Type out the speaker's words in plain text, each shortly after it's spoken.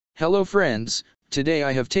Hello friends, today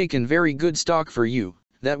I have taken very good stock for you,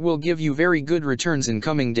 that will give you very good returns in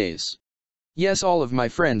coming days. Yes, all of my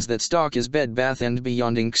friends, that stock is Bed Bath &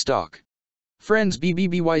 Beyond Inc. stock. Friends,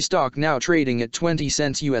 BBBY stock now trading at 20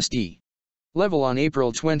 cents USD. Level on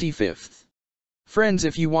April 25th. Friends,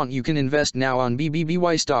 if you want you can invest now on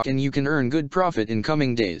BBBY stock and you can earn good profit in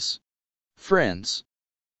coming days. Friends.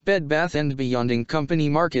 Bed Bath & Beyond Inc. company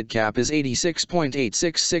market cap is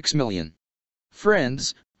 86.866 million.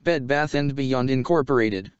 Friends, Bed Bath & Beyond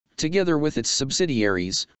Incorporated, together with its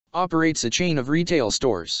subsidiaries, operates a chain of retail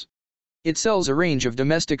stores. It sells a range of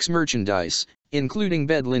domestics merchandise, including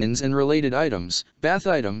bed linens and related items, bath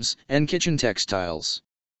items, and kitchen textiles.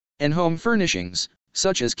 And home furnishings,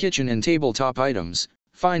 such as kitchen and tabletop items,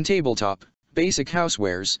 fine tabletop, basic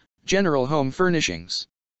housewares, general home furnishings,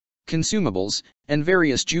 consumables, and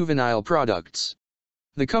various juvenile products.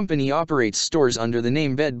 The company operates stores under the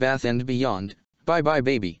name Bed Bath & Beyond, BBBY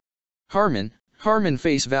Baby, Harmon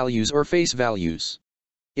Face Values or Face Values.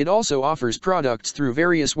 It also offers products through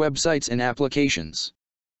various websites and applications,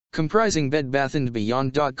 comprising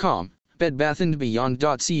bedbathandbeyond.com,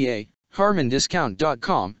 bedbathandbeyond.ca,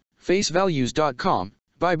 harmondiscount.com, facevalues.com,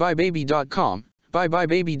 BBBYbaby.com,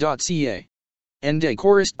 BBBYbaby.ca, and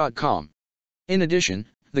decorist.com. In addition,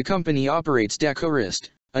 the company operates Decorist,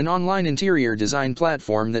 an online interior design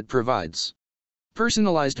platform that provides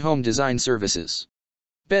personalized home design services.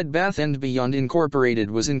 Bed Bath & Beyond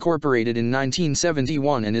Incorporated was incorporated in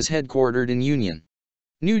 1971 and is headquartered in Union,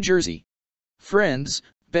 New Jersey. Friends,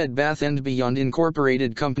 Bed Bath & Beyond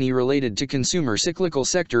Incorporated company related to consumer cyclical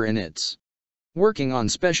sector and its working on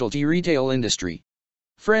specialty retail industry.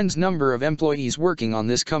 Friends, number of employees working on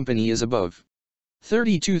this company is above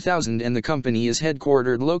 32,000 and the company is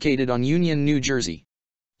headquartered located on Union, New Jersey,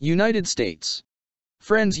 United States.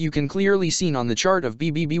 Friends, you can clearly seen on the chart of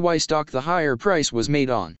BBBY stock the higher price was made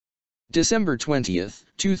on December 20,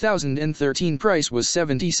 2013. Price was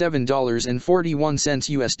 $77.41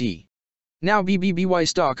 USD. Now BBBY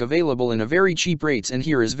stock available in a very cheap rates, and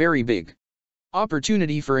here is very big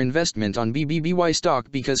opportunity for investment on BBBY stock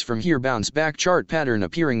because from here bounce back chart pattern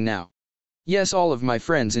appearing now. Yes, all of my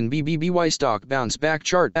friends, in BBBY stock bounce back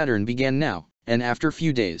chart pattern began now, and after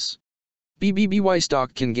few days, BBBY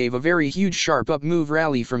stock can give a very huge sharp up move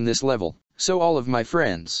rally from this level. So all of my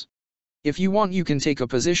friends, if you want you can take a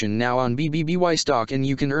position now on BBBY stock and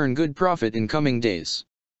you can earn good profit in coming days.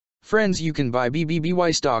 Friends, you can buy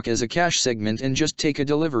BBBY stock as a cash segment and just take a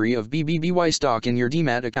delivery of BBBY stock in your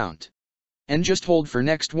demat account. And just hold for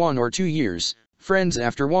next 1 or 2 years. Friends,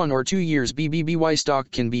 after 1 or 2 years BBBY stock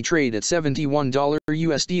can be traded at $71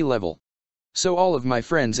 USD level. So all of my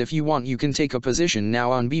friends, if you want you can take a position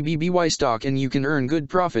now on BBBY stock and you can earn good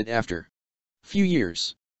profit after few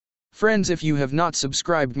years. Friends, if you have not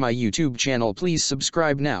subscribed my YouTube channel, please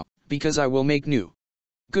subscribe now, because I will make new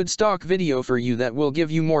good stock video for you that will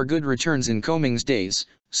give you more good returns in coming days.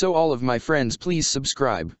 So all of my friends, please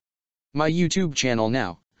subscribe my YouTube channel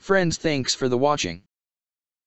now. Friends, thanks for the watching.